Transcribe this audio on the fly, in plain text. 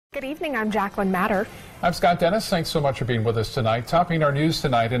Good evening, I'm Jacqueline Matter. I'm Scott Dennis. Thanks so much for being with us tonight. Topping our news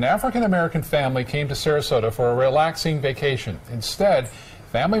tonight, an African-American family came to Sarasota for a relaxing vacation. Instead,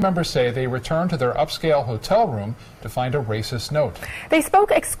 family members say they returned to their upscale hotel room to find a racist note. They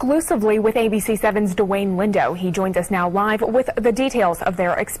spoke exclusively with ABC 7's Dwayne Lindo. He joins us now live with the details of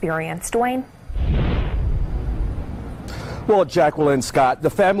their experience. Dwayne? Well, Jacqueline, Scott, the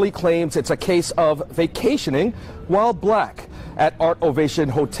family claims it's a case of vacationing while black at Art Ovation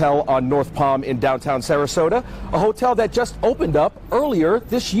Hotel on North Palm in downtown Sarasota, a hotel that just opened up earlier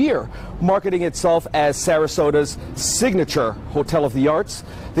this year, marketing itself as Sarasota's signature Hotel of the Arts.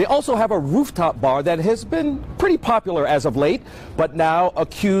 They also have a rooftop bar that has been pretty popular as of late, but now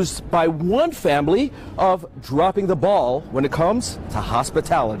accused by one family of dropping the ball when it comes to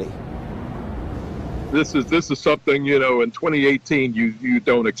hospitality. This is something, you know, in 2018 you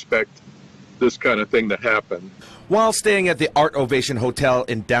don't expect this kind of thing to happen. While staying at the Art Ovation Hotel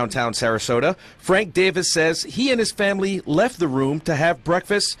in downtown Sarasota, Frank Davis says he and his family left the room to have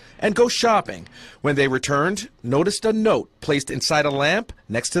breakfast and go shopping. When they returned, noticed a note placed inside a lamp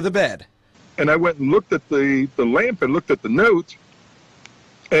next to the bed. And I went and looked at the lamp and looked at the note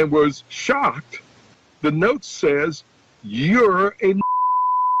and was shocked. The note says, "You're a..."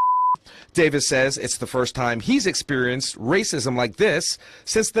 Davis says it's the first time he's experienced racism like this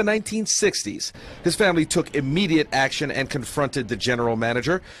since the 1960s. His family took immediate action and confronted the general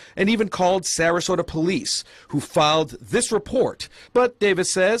manager and even called Sarasota police, who filed this report. But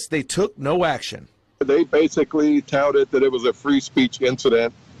Davis says they took no action. They basically touted that it was a free speech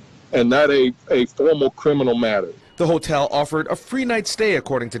incident and not a formal criminal matter. The hotel offered a free night stay,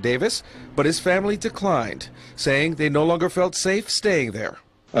 according to Davis, but his family declined, saying they no longer felt safe staying there.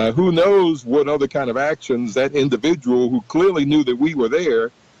 Who knows what other kind of actions that individual who clearly knew that we were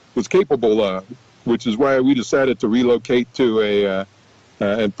there was capable of, which is why we decided to relocate to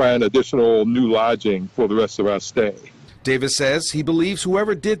and find additional new lodging for the rest of our stay. Davis says he believes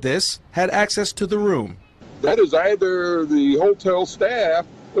whoever did this had access to the room. That is either the hotel staff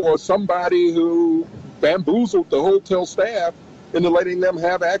or somebody who bamboozled the hotel staff into letting them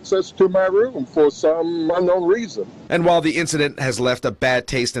have access to my room for some unknown reason. And while the incident has left a bad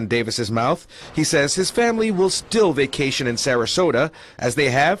taste in Davis's mouth, he says his family will still vacation in Sarasota as they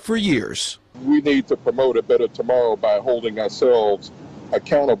have for years. We need to promote a better tomorrow by holding ourselves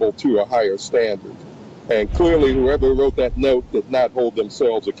accountable to a higher standard. And clearly whoever wrote that note did not hold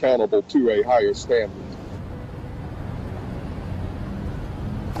themselves accountable to a higher standard.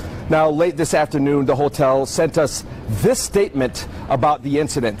 Now, late this afternoon, the hotel sent us this statement about the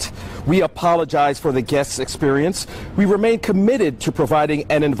incident. We apologize for the guests' experience. We remain committed to providing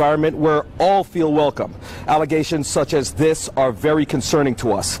an environment where all feel welcome. Allegations such as this are very concerning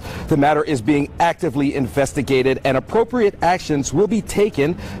to us. The matter is being actively investigated and appropriate actions will be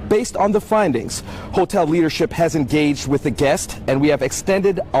taken based on the findings. Hotel leadership has engaged with the guest and we have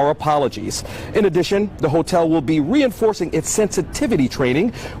extended our apologies. In addition, the hotel will be reinforcing its sensitivity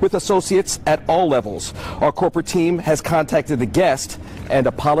training with associates at all levels. Our corporate team has contacted the guest and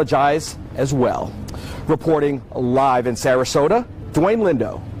apologized as well. Reporting live in Sarasota, Dwayne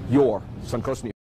Lindo, your Suncoast News.